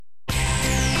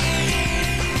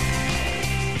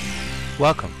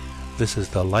Welcome. This is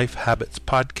the Life Habits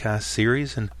podcast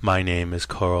series, and my name is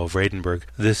Karel.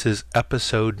 This is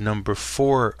episode number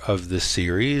 4 of the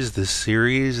series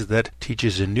that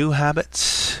teaches you new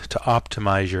habits to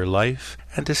optimize your life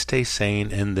and to stay sane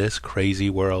in this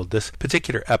crazy world. This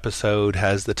particular episode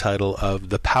has the title of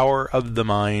The Power of the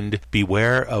Mind.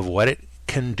 Beware of what it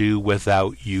can do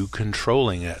without you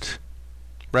controlling it.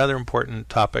 Rather important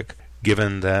topic,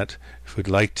 given that if we'd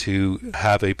like to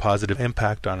have a positive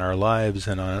impact on our lives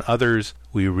and on others,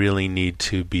 we really need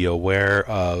to be aware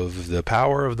of the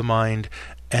power of the mind,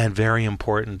 and very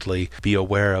importantly, be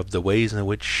aware of the ways in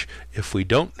which, if we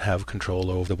don't have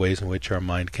control over the ways in which our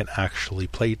mind can actually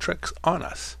play tricks on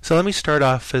us. So let me start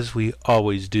off, as we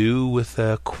always do, with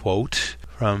a quote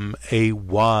from a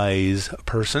wise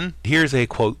person. Here's a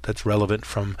quote that's relevant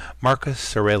from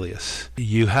Marcus Aurelius.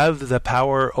 "You have the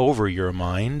power over your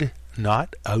mind,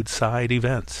 not outside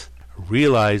events.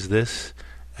 Realize this,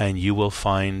 and you will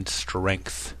find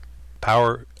strength."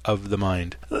 Power of the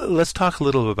mind. Let's talk a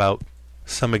little about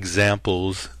some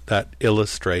examples that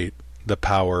illustrate the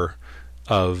power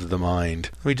of the mind.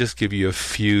 Let me just give you a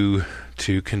few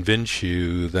to convince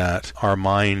you that our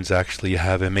minds actually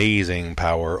have amazing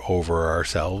power over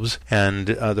ourselves. And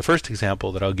the first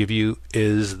example that I'll give you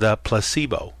is the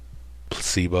placebo.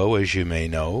 Placebo, as you may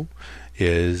know,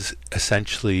 is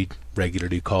essentially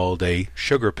regularly called a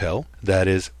sugar pill that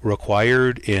is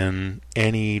required in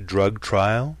any drug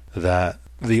trial, that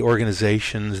the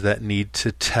organizations that need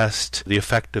to test the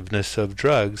effectiveness of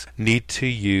drugs need to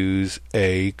use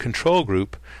a control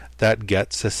group that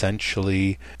gets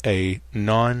essentially a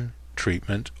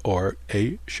non-treatment or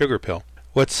a sugar pill.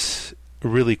 What's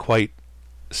really quite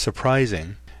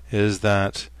surprising is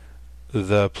that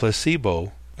the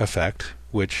placebo effect,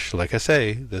 which, like I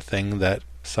say, the thing that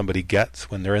somebody gets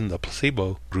when they're in the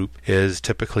placebo group is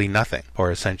typically nothing,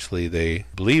 or essentially they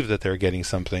believe that they're getting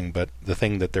something, but the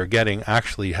thing that they're getting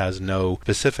actually has no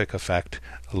specific effect,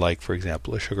 like, for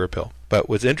example, a sugar pill. But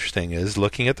what's interesting is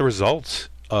looking at the results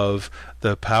of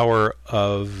the power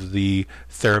of the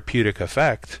therapeutic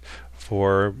effect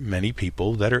for many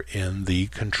people that are in the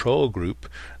control group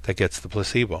that gets the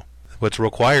placebo. What's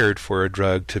required for a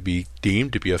drug to be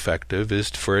deemed to be effective is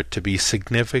for it to be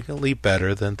significantly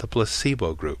better than the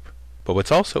placebo group. But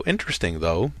what's also interesting,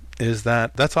 though, is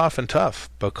that that's often tough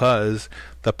because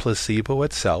the placebo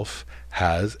itself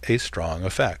has a strong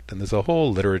effect. And there's a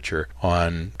whole literature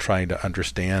on trying to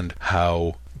understand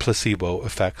how placebo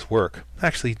effects work.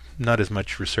 Actually, not as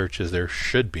much research as there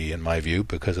should be, in my view,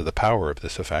 because of the power of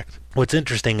this effect. What's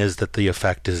interesting is that the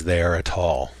effect is there at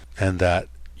all, and that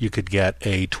you could get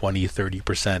a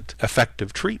 20-30%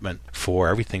 effective treatment for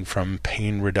everything from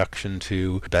pain reduction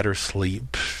to better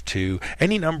sleep to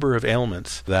any number of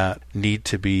ailments that need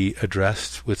to be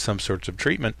addressed with some sorts of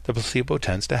treatment. The placebo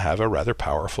tends to have a rather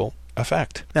powerful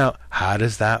effect. Now, how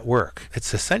does that work?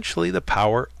 It's essentially the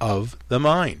power of the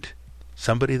mind.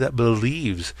 Somebody that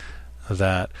believes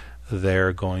that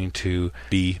they're going to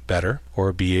be better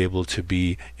or be able to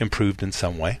be improved in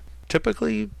some way.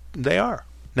 Typically, they are.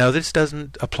 Now, this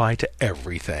doesn't apply to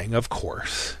everything, of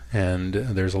course, and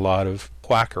there's a lot of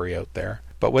quackery out there.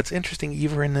 But what's interesting,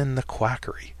 even in the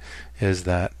quackery, is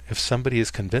that if somebody is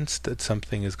convinced that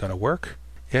something is going to work,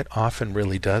 it often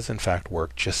really does, in fact,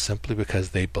 work just simply because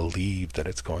they believe that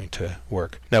it's going to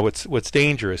work. Now, what's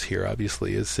dangerous here,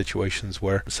 obviously, is situations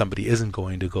where somebody isn't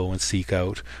going to go and seek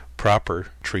out proper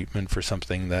treatment for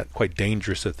something that quite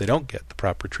dangerous if they don't get the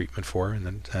proper treatment for, and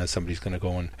then somebody's going to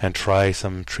go and try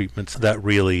some treatments that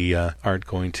really aren't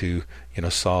going to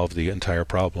solve the entire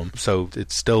problem. So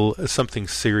it's still something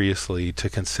seriously to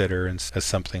consider, and as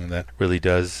something that really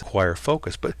does require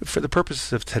focus. But for the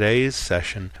purposes of today's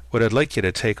session, what I'd like you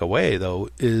to take away, though,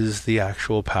 is the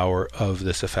actual power of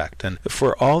this effect. And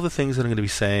for all the things that I'm going to be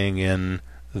saying in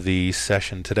the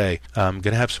session today, I'm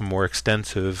going to have some more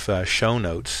extensive show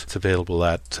notes. It's available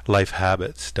at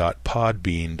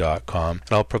lifehabits.podbean.com,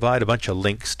 and I'll provide a bunch of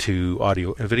links to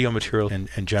audio and video material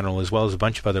in general, as well as a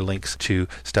bunch of other links to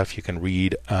stuff you can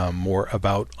read more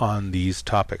about on these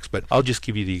topics. But I'll just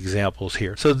give you the examples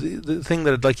here. So the thing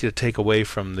that I'd like you to take away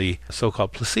from the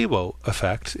so-called placebo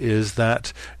effect is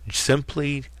that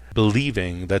simply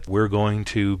believing that we're going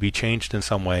to be changed in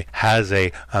some way has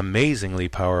a amazingly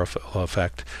powerful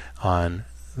effect on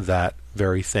that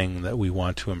very thing that we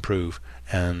want to improve,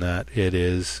 and that it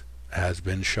has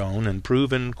been shown and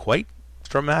proven quite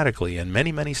dramatically in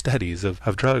many studies of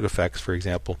drug effects, for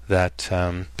example, that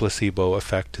placebo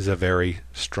effect is a very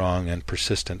strong and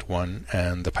persistent one,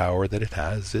 and the power that it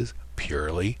has is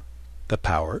purely the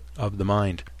power of the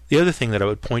mind. The other thing that I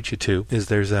would point you to is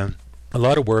there's a a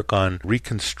lot of work on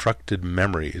reconstructed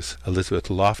memories. Elizabeth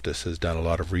Loftus has done a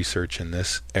lot of research in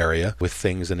this area with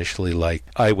things initially like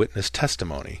eyewitness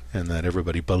testimony, and that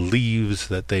everybody believes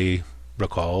that they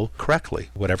recall correctly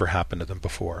whatever happened to them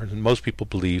before. And most people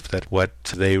believe that what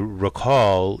they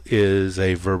recall is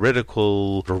a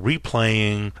veridical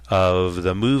replaying of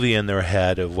the movie in their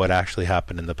head of what actually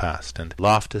happened in the past. And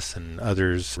Loftus and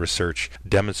others' research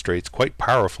demonstrates quite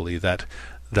powerfully that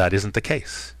that isn't the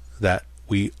case, that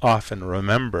we often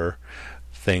remember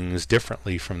things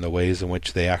differently from the ways in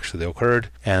which they actually occurred,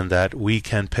 and that we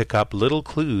can pick up little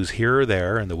clues here or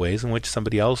there in the ways in which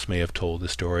somebody else may have told the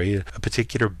story, a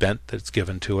particular bent that's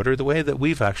given to it, or the way that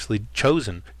we've actually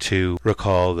chosen to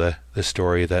recall the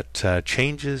story that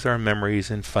changes our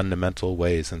memories in fundamental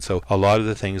ways. And so a lot of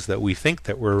the things that we think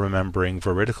that we're remembering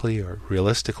veridically or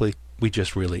realistically, we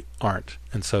just really aren't.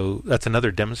 And so that's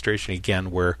another demonstration again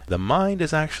where the mind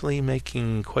is actually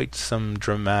making quite some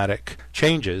dramatic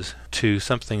changes to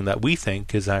something that we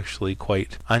think is actually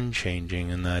quite unchanging,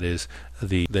 and that is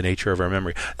the nature of our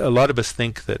memory. A lot of us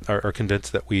think that are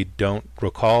convinced that we don't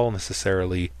recall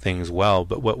necessarily things well,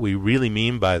 but what we really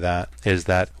mean by that is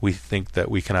that we think that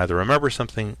we can either remember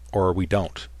something or we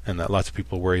don't. And that lots of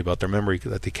people worry about their memory,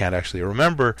 that they can't actually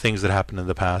remember things that happened in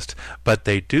the past, but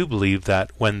they do believe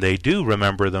that when they do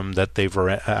remember them, that they've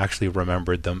actually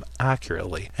remembered them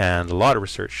accurately. And a lot of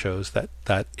research shows that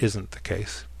that isn't the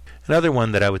case. Another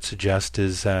one that I would suggest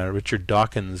is Richard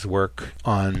Dawkins' work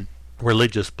on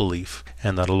religious belief,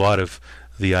 and that a lot of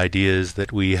the ideas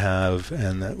that we have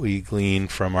and that we glean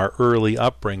from our early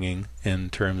upbringing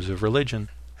in terms of religion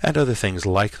and other things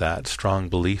like that, strong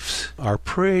beliefs, are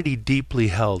pretty deeply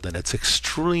held, and it's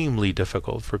extremely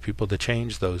difficult for people to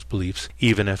change those beliefs,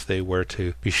 even if they were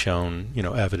to be shown,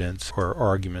 evidence or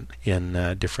argument in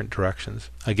different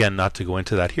directions. Again, not to go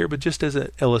into that here, but just as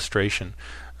an illustration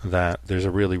that there's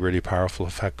a really, really powerful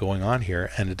effect going on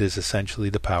here, and it is essentially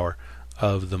the power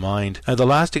of the mind. The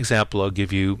last example I'll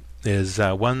give you is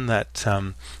one that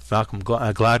Malcolm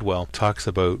Gladwell talks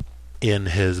about in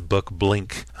his book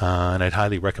Blink, and I'd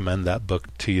highly recommend that book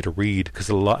to you to read,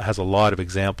 because it has a lot of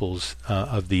examples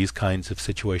of these kinds of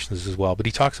situations as well. But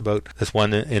he talks about this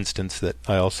one instance that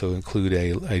I also include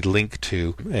a link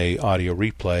to, a audio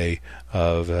replay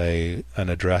of an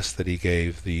address that he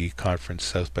gave the conference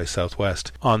South by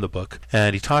Southwest on the book,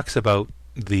 and he talks about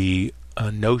the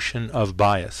notion of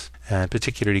bias, and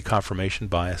particularly confirmation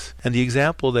bias. And the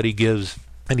example that he gives,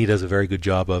 and he does a very good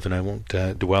job of, and I won't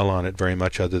dwell on it very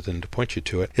much other than to point you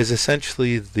to it, is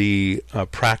essentially the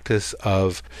practice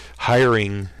of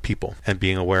hiring people and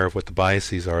being aware of what the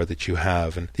biases are that you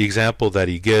have. And the example that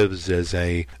he gives is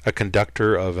a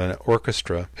conductor of an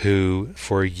orchestra who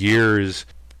for years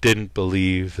didn't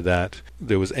believe that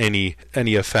there was any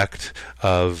effect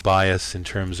of bias in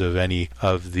terms of any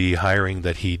of the hiring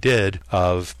that he did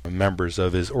of members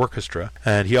of his orchestra.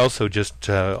 And he also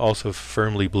also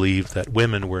firmly believed that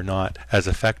women were not as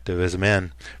effective as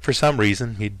men. For some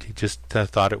reason, he just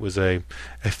thought it was a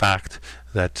fact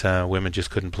that women just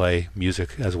couldn't play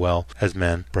music as well as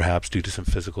men, perhaps due to some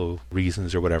physical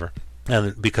reasons or whatever.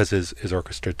 And because his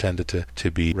orchestra tended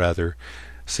to be rather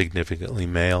significantly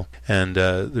male. And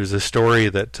there's a story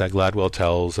that Gladwell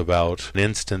tells about an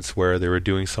instance where they were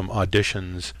doing some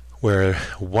auditions where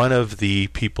one of the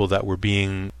people that were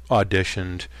being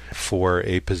auditioned for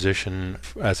a position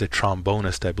as a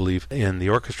trombonist, I believe, in the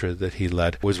orchestra that he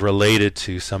led, was related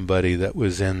to somebody that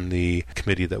was in the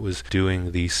committee that was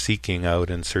doing the seeking out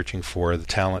and searching for the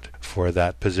talent for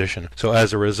that position. So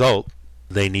as a result,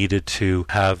 they needed to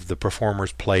have the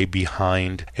performers play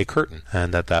behind a curtain,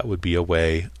 and that would be a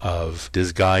way of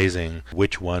disguising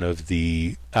which one of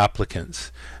the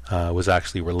applicants was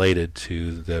actually related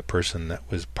to the person that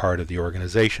was part of the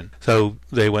organization. So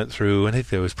they went through, and I think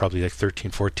there was probably like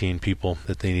 13, 14 people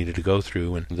that they needed to go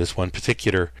through, and this one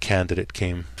particular candidate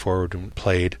came forward and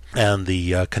played, and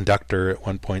the conductor at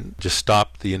one point just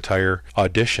stopped the entire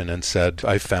audition and said,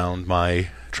 "I found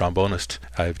my trombonist.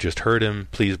 I've just heard him.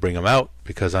 Please bring him out,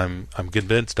 because I'm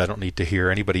convinced I don't need to hear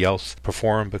anybody else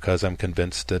perform, because I'm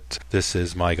convinced that this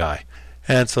is my guy."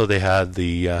 And so they had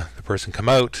the person come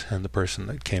out, and the person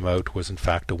that came out was in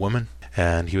fact a woman,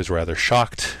 and he was rather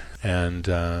shocked and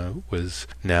was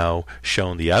now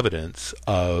shown the evidence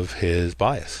of his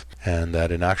bias, and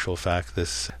that in actual fact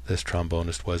this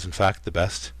trombonist was in fact the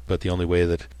best, but the only way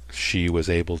that she was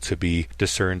able to be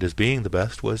discerned as being the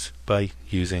best was by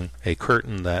using a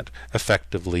curtain that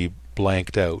effectively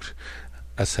blanked out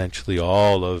essentially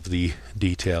all of the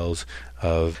details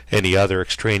of any other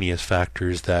extraneous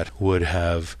factors that would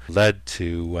have led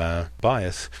to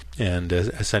bias, and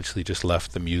essentially just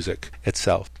left the music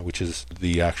itself, which is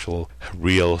the actual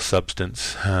real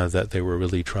substance that they were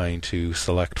really trying to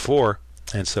select for,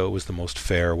 and so it was the most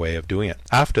fair way of doing it.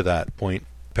 After that point,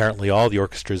 apparently all the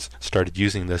orchestras started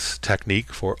using this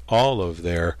technique for all of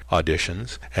their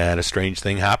auditions, and a strange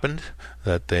thing happened,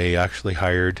 that they actually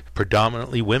hired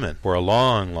predominantly women for a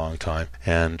long, long time.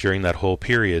 And during that whole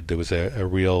period, there was a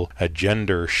real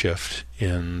gender shift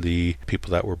in the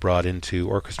people that were brought into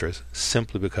orchestras,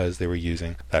 simply because they were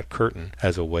using that curtain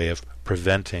as a way of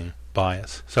preventing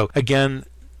bias. So again,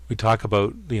 we talk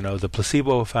about, the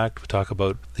placebo effect, we talk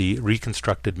about the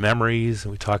reconstructed memories,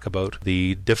 and we talk about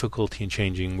the difficulty in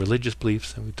changing religious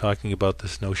beliefs, and we're talking about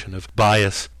this notion of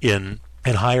bias in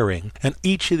hiring. And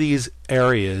each of these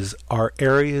areas are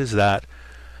areas that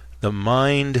the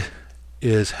mind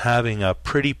is having a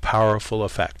pretty powerful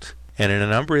effect. And in a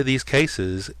number of these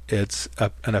cases, it's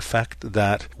an effect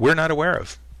that we're not aware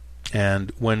of.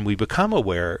 And when we become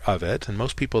aware of it, and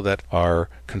most people that are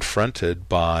confronted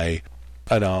by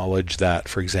a knowledge that,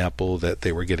 for example, that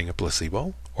they were getting a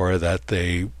placebo, or that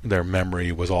their memory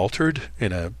was altered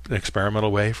in an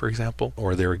experimental way, for example,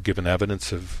 or they were given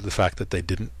evidence of the fact that they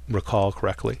didn't recall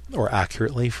correctly or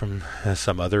accurately from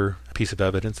some other piece of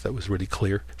evidence that was really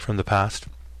clear from the past,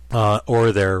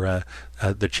 or they're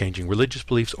changing religious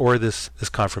beliefs, or this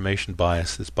confirmation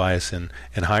bias, this bias in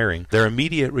hiring, their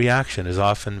immediate reaction is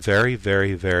often very,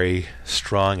 very, very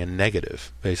strong and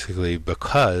negative, basically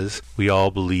because we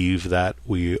all believe that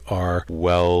we are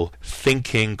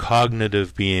well-thinking,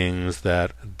 cognitive beings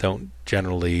that don't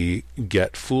generally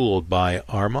get fooled by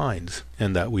our minds,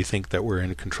 and that we think that we're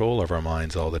in control of our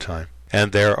minds all the time.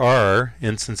 And there are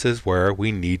instances where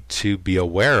we need to be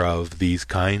aware of these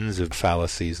kinds of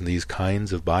fallacies and these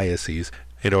kinds of biases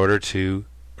in order to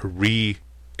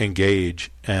re-engage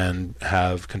and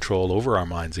have control over our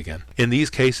minds again. In these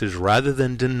cases, rather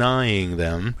than denying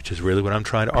them, which is really what I'm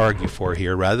trying to argue for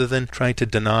here, rather than trying to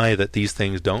deny that these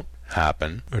things don't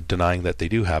happen, or denying that they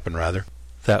do happen, rather,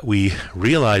 that we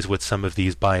realize what some of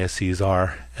these biases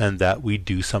are and that we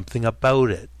do something about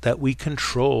it, that we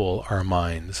control our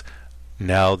minds.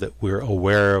 Now that we're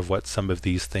aware of what some of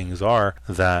these things are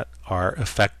that are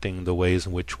affecting the ways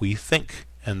in which we think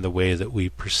and the way that we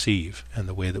perceive and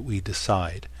the way that we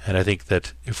decide. And I think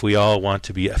that if we all want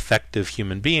to be effective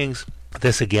human beings,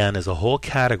 this again is a whole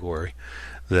category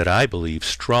that I believe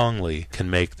strongly can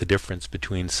make the difference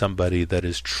between somebody that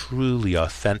is truly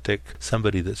authentic,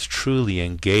 somebody that's truly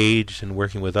engaged in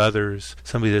working with others,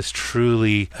 somebody that's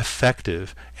truly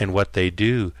effective in what they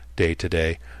do day to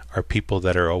day, are people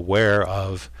that are aware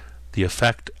of the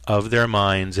effect of their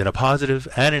minds in a positive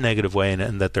and a negative way,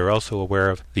 and that they're also aware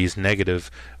of these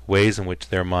negative ways in which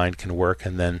their mind can work,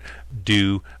 and then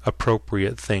do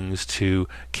appropriate things to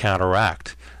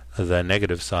counteract the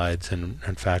negative sides and,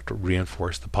 in fact,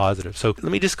 reinforce the positive. So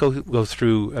let me just go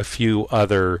through a few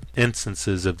other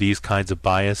instances of these kinds of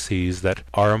biases that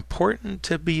are important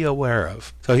to be aware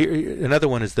of. So here, another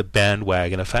one is the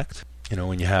bandwagon effect.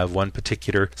 When you have one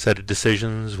particular set of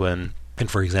decisions,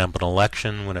 for example, an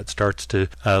election, when it starts to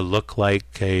look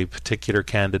like a particular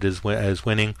candidate is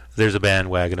winning, there's a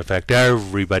bandwagon effect.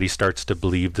 Everybody starts to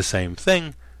believe the same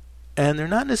thing, and they're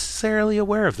not necessarily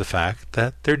aware of the fact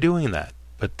that they're doing that,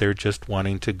 but they're just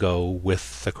wanting to go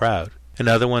with the crowd.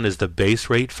 Another one is the base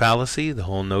rate fallacy, the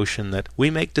whole notion that we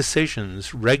make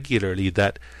decisions regularly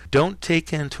that don't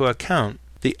take into account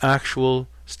the actual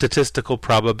statistical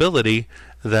probability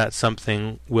that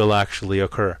something will actually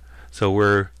occur. So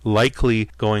we're likely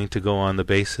going to go on the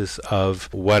basis of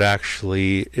what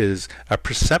actually is a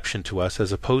perception to us,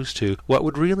 as opposed to what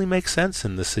would really make sense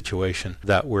in the situation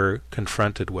that we're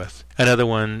confronted with. Another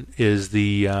one is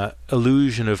the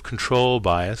illusion of control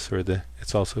bias, or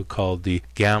it's also called the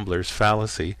gambler's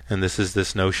fallacy. And this is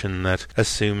this notion that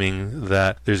assuming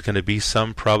that there's going to be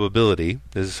some probability,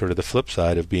 this is sort of the flip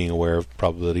side of being aware of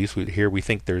probabilities. Here we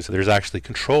think there's actually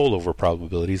control over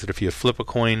probabilities, that if you flip a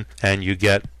coin and you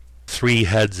get 3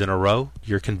 heads in a row,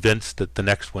 you're convinced that the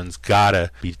next one's gotta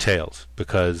be tails,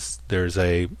 because there's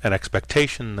an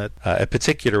expectation that a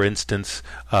particular instance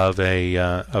of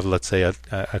let's say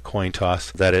a coin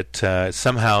toss, that it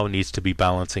somehow needs to be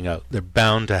balancing out. They're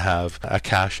bound to have a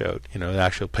cash out, an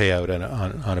actual payout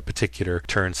on a particular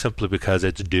turn, simply because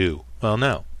it's due. Well,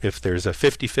 no. if there's a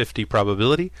 50-50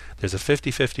 probability, there's a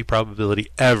 50-50 probability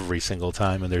every single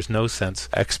time, and there's no sense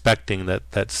expecting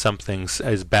that something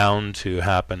is bound to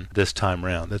happen this time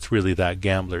around. That's really that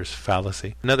gambler's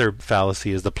fallacy. Another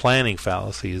fallacy is the planning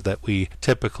fallacy, is that we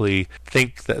typically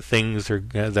think that things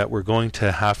that we're going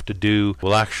to have to do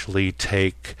will actually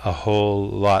take a whole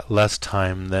lot less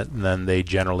time than they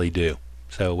generally do.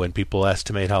 So when people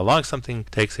estimate how long something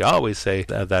takes, they always say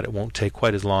that it won't take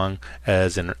quite as long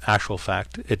as in actual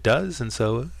fact it does. And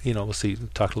so, we'll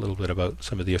talk a little bit about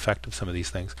some of the effect of some of these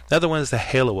things. The other one is the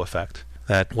halo effect,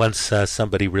 that once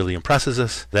somebody really impresses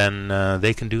us, then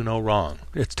they can do no wrong.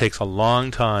 It takes a long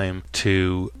time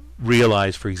to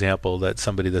realize, for example, that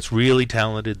somebody that's really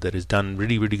talented, that has done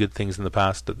really, really good things in the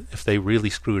past, that if they really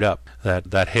screwed up,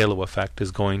 that halo effect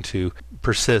is going to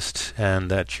persist,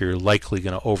 and that you're likely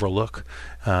going to overlook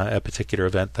a particular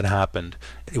event that happened.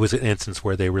 It was an instance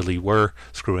where they really were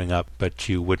screwing up, but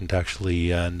you wouldn't actually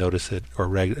notice it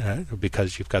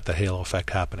because you've got the halo effect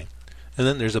happening. And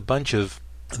then there's a bunch of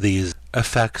these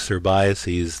effects or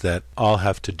biases that all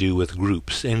have to do with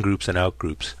groups, in-groups and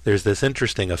out-groups. There's this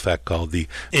interesting effect called the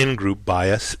in-group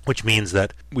bias, which means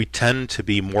that we tend to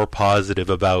be more positive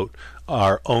about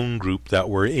our own group that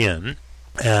we're in.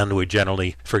 And we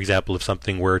generally, for example, if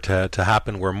something were to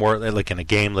happen, we're more, like in a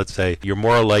game, let's say, you're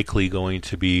more likely going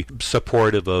to be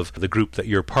supportive of the group that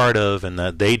you're part of, and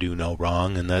that they do no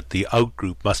wrong, and that the out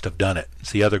group must have done it.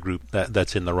 It's the other group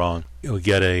that's in the wrong. We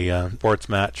get a sports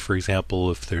match, for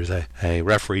example, if there's a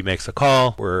referee makes a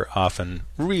call, we're often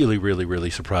really, really,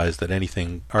 really surprised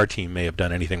that our team may have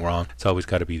done anything wrong. It's always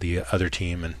got to be the other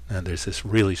team, and there's this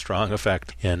really strong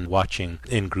effect in watching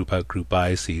in-group, out-group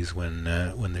biases when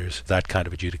there's that kind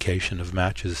of adjudication of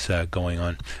matches going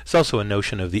on. There's also a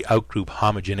notion of the out-group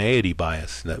homogeneity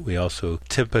bias, that we also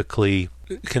typically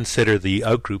consider the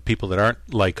out-group people that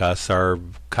aren't like us are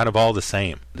kind of all the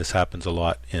same. This happens a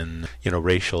lot in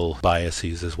racial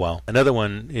biases as well. Another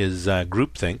one is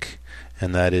groupthink,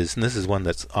 and this is one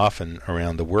that's often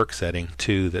around the work setting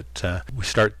too, that we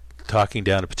start talking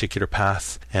down a particular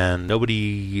path and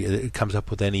nobody comes up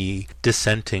with any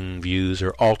dissenting views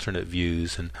or alternate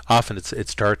views, and often it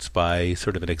starts by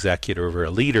sort of an executive or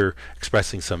a leader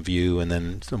expressing some view, and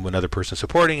then another person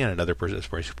supporting it, another person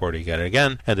supporting it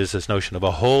again, and there's this notion of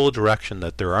a whole direction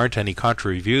that there aren't any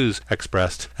contrary views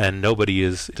expressed, and nobody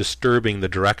is disturbing the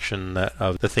direction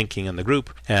of the thinking in the group,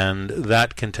 and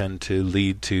that can tend to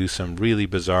lead to some really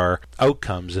bizarre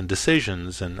outcomes and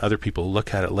decisions, and other people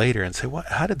look at it later and say,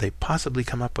 how did they possibly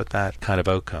come up with that kind of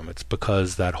outcome? It's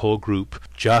because that whole group,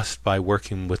 just by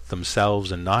working with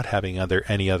themselves and not having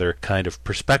any other kind of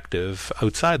perspective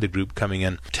outside the group coming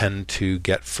in, tend to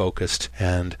get focused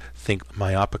and think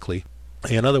myopically.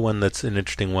 Another one that's an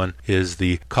interesting one is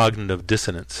the cognitive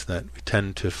dissonance, that we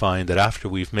tend to find that after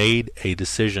we've made a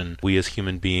decision, we as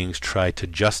human beings try to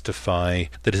justify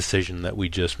the decision that we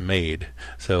just made.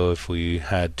 So if we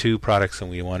had two products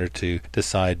and we wanted to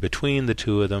decide between the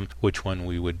two of them which one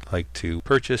we would like to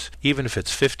purchase, even if it's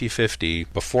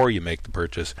 50-50 before you make the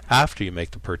purchase, after you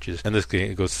make the purchase, and this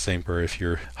goes the same for if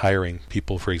you're hiring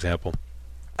people, for example,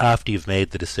 after you've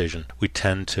made the decision, we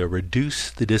tend to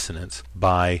reduce the dissonance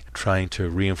by trying to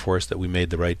reinforce that we made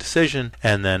the right decision,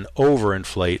 and then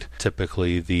overinflate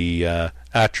typically the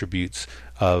attributes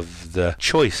of the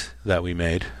choice that we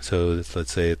made. So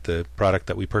let's say the product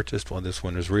that we purchased, this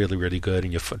one is really, really good,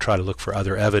 and you try to look for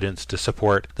other evidence to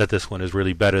support that this one is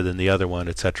really better than the other one,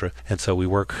 etc. And so we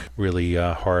work really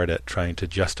hard at trying to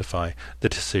justify the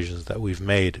decisions that we've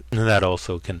made, and that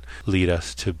also can lead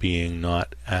us to being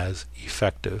not as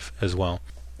effective as well.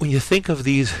 When you think of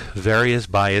these various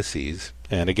biases,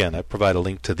 and again, I provide a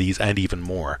link to these and even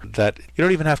more, that you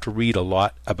don't even have to read a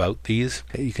lot about these.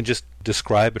 You can just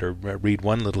describe it or read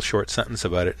one little short sentence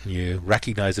about it, and you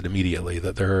recognize it immediately,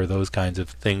 that there are those kinds of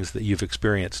things that you've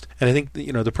experienced. And I think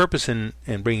that, the purpose in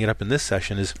bringing it up in this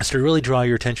session is to really draw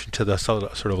your attention to the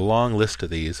sort of long list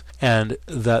of these, and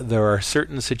that there are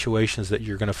certain situations that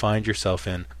you're going to find yourself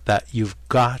in that you've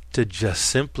got to just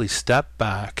simply step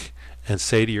back and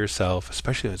say to yourself,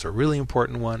 especially if it's a really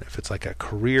important one, if it's like a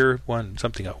career one,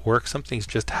 something at work, something's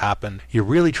just happened, you're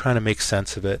really trying to make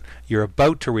sense of it, you're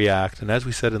about to react, and as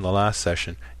we said in the last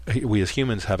session, we as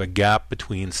humans have a gap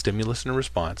between stimulus and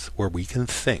response where we can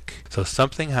think. So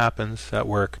something happens at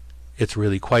work, it's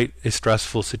really quite a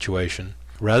stressful situation.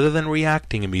 Rather than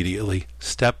reacting immediately,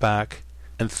 step back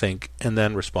and think, and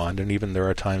then respond. And even there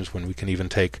are times when we can even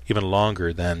take even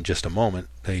longer than just a moment,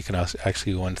 that you can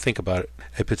actually go and think about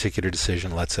a particular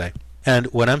decision, let's say. And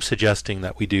what I'm suggesting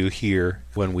that we do here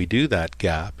when we do that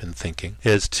gap in thinking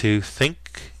is to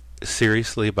think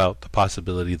seriously about the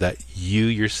possibility that you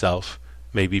yourself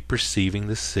may be perceiving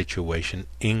the situation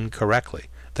incorrectly,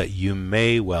 that you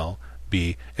may well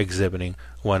be exhibiting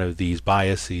one of these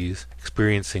biases,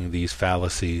 experiencing these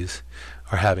fallacies,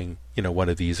 or having, one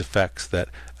of these effects that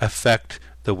affect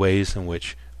the ways in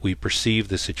which we perceive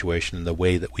the situation and the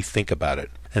way that we think about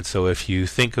it. And so if you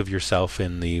think of yourself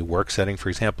in the work setting, for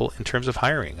example, in terms of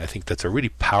hiring, I think that's a really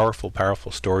powerful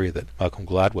story that Malcolm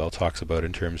Gladwell talks about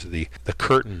in terms of the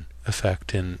curtain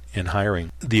effect in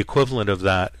hiring. The equivalent of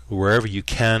that, wherever you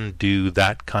can do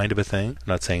that kind of a thing, I'm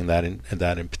not saying that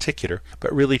in particular,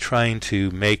 but really trying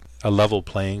to make a level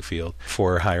playing field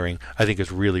for hiring, I think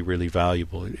is really, really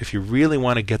valuable. If you really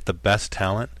want to get the best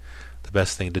talent, the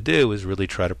best thing to do is really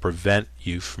try to prevent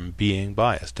you from being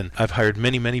biased. And I've hired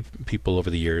many people over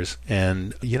the years,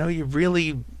 and you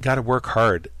really got to work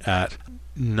hard at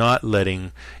not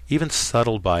letting even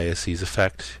subtle biases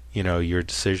affect your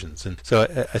decisions. And so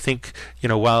I think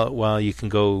while you can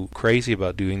go crazy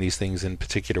about doing these things in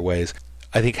particular ways,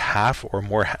 I think half or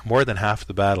more than half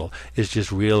the battle is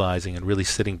just realizing and really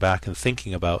sitting back and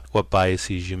thinking about what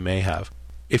biases you may have.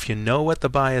 If you know what the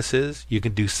bias is, you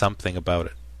can do something about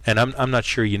it. And I'm not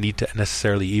sure you need to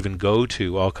necessarily even go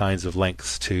to all kinds of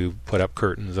lengths to put up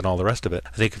curtains and all the rest of it.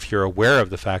 I think if you're aware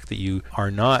of the fact that you are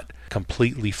not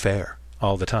completely fair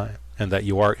all the time, and that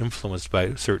you are influenced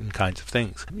by certain kinds of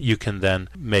things, you can then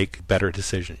make better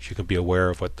decisions. You can be aware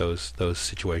of what those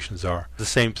situations are. The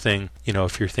same thing,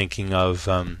 if you're thinking of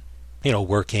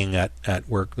working at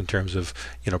work in terms of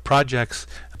projects,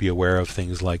 be aware of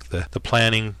things like the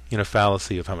planning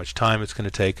fallacy of how much time it's going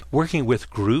to take. Working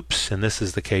with groups, and this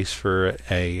is the case for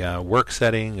a work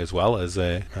setting as well as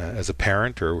a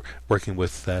parent, or working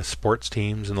with sports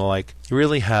teams and the like. You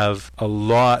really have a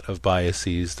lot of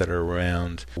biases that are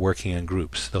around working in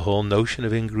groups. The whole notion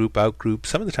of in-group, out-group,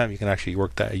 some of the time you can actually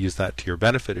use that to your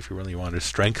benefit if you really want to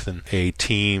strengthen a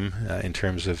team in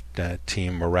terms of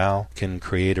team morale. Can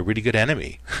create a really good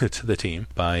enemy to the team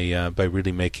by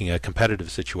really making a competitive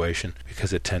situation,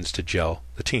 because it tends to gel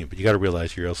the team. But you got to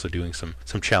realize you're also doing some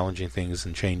challenging things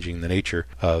and changing the nature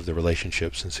of the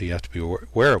relationships, and so you have to be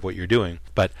aware of what you're doing.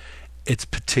 But it's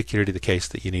particularly the case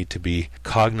that you need to be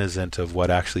cognizant of what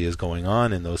actually is going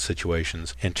on in those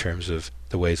situations in terms of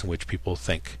the ways in which people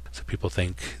think. So people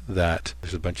think that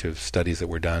there's a bunch of studies that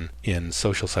were done in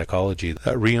social psychology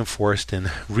that reinforced in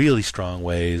really strong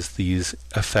ways these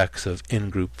effects of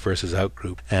in-group versus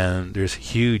out-group. And there's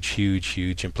huge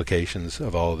implications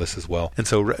of all of this as well. And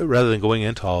so rather than going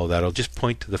into all of that, I'll just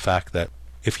point to the fact that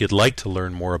if you'd like to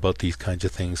learn more about these kinds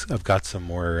of things, I've got some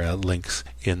more links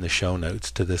in the show notes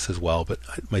to this as well. But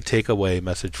my takeaway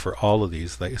message for all of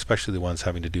these, especially the ones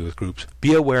having to do with groups,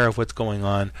 be aware of what's going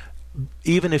on.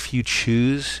 Even if you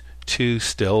choose to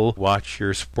still watch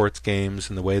your sports games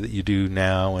in the way that you do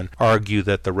now and argue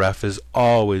that the ref is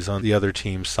always on the other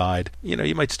team's side,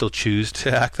 you might still choose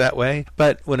to act that way.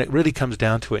 But when it really comes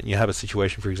down to it, and you have a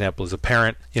situation, for example, as a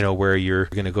parent, where you're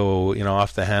going to go,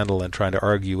 off the handle and trying to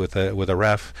argue with a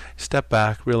ref, step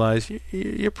back, realize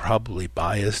you're probably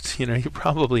biased. You're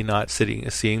probably not seeing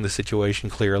the situation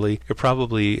clearly. You're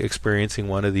probably experiencing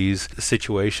one of these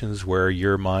situations where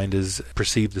your mind has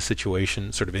perceived the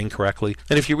situation sort of incorrectly.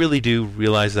 And if you really do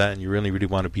realize that, and you really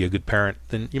want to be a good parent,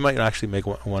 then you might actually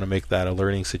want to make that a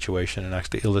learning situation and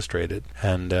actually illustrate it.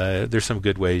 And there's some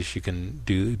good ways you can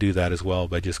do that as well,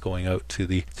 by just going out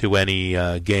to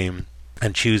any game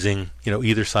and choosing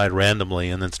either side randomly,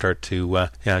 and then start to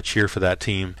cheer for that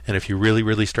team. And if you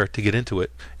really start to get into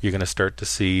it, you're going to start to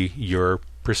see your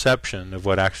perception of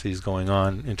what actually is going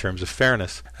on in terms of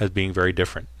fairness as being very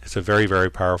different. It's a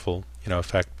very powerful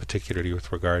effect, particularly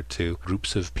with regard to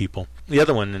groups of people. The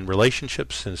other one in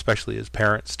relationships, and especially as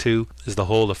parents too, is the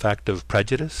whole effect of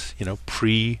prejudice,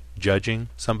 prejudging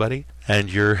somebody. And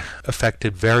you're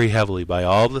affected very heavily by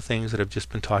all the things that I've just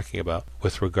been talking about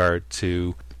with regard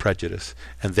to prejudice.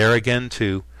 And there again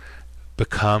too,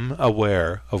 become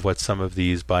aware of what some of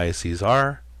these biases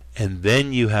are, and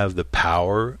then you have the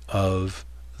power of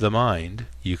the mind.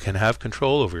 You can have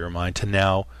control over your mind to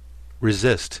now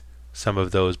resist some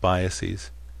of those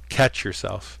biases, catch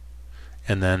yourself,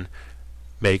 and then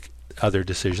make other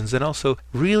decisions. And also,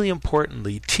 really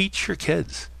importantly, teach your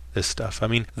kids this stuff. I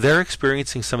mean, they're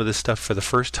experiencing some of this stuff for the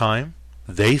first time.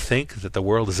 They think that the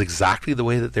world is exactly the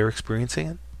way that they're experiencing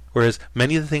it. Whereas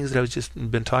many of the things that I've just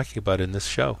been talking about in this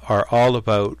show are all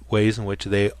about ways in which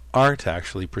they aren't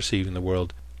actually perceiving the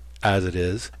world as it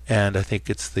is. And I think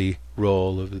it's the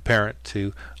role of the parent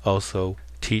to also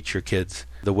teach your kids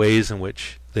the ways in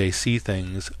which they see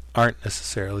things aren't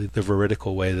necessarily the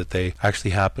veridical way that they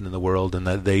actually happen in the world, and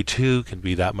that they too can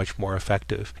be that much more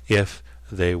effective if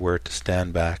they were to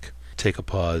stand back, take a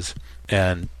pause,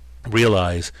 and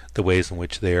realize the ways in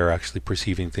which they are actually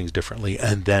perceiving things differently,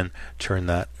 and then turn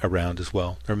that around as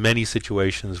well. There are many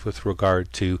situations with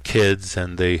regard to kids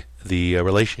and the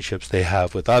relationships they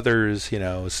have with others.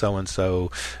 So and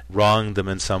so wronged them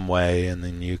in some way, and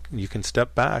then you can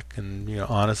step back and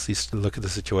honestly look at the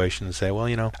situation and say, well,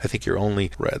 I think you're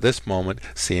only at this moment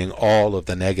seeing all of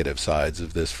the negative sides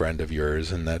of this friend of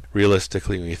yours, and that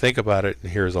realistically, when you think about it,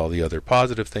 here's all the other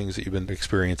positive things that you've been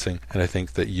experiencing, and I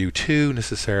think that you too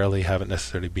haven't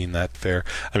necessarily been that fair.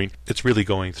 It's really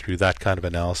going through that kind of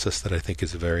analysis that I think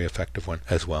is a very effective one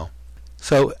as well.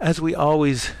 So, as we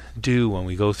always do when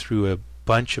we go through a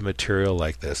bunch of material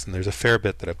like this, and there's a fair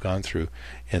bit that I've gone through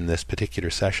in this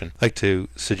particular session, I'd like to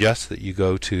suggest that you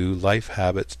go to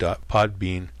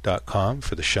lifehabits.podbean.com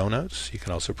for the show notes. You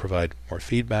can also provide more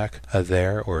feedback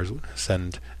there, or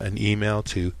send an email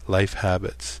to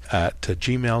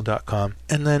lifehabits@gmail.com.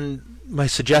 And then my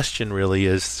suggestion really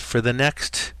is, for the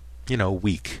next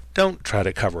week, don't try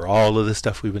to cover all of the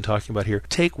stuff we've been talking about here.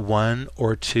 Take one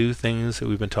or two things that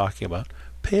we've been talking about.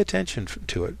 Pay attention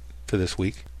to it for this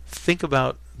week. Think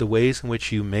about the ways in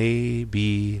which you may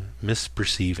be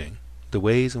misperceiving, the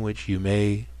ways in which you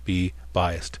may be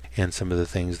biased in some of the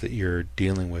things that you're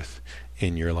dealing with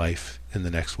in your life in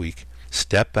the next week.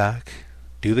 Step back,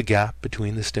 do the gap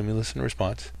between the stimulus and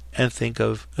response, and think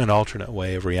of an alternate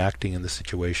way of reacting in the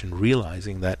situation,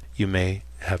 realizing that you may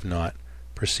have not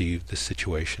perceive the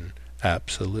situation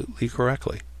absolutely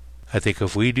correctly. I think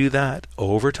if we do that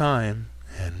over time,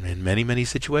 and in many, many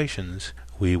situations,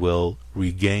 we will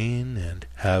regain and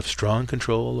have strong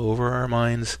control over our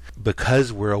minds,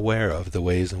 because we're aware of the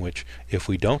ways in which, if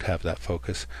we don't have that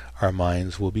focus, our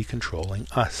minds will be controlling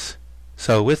us.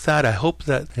 So with that, I hope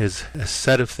that is a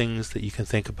set of things that you can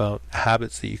think about,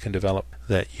 habits that you can develop,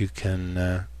 that you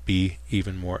can be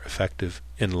even more effective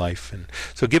in life. And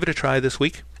so give it a try this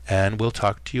week, and we'll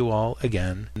talk to you all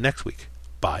again next week.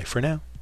 Bye for now.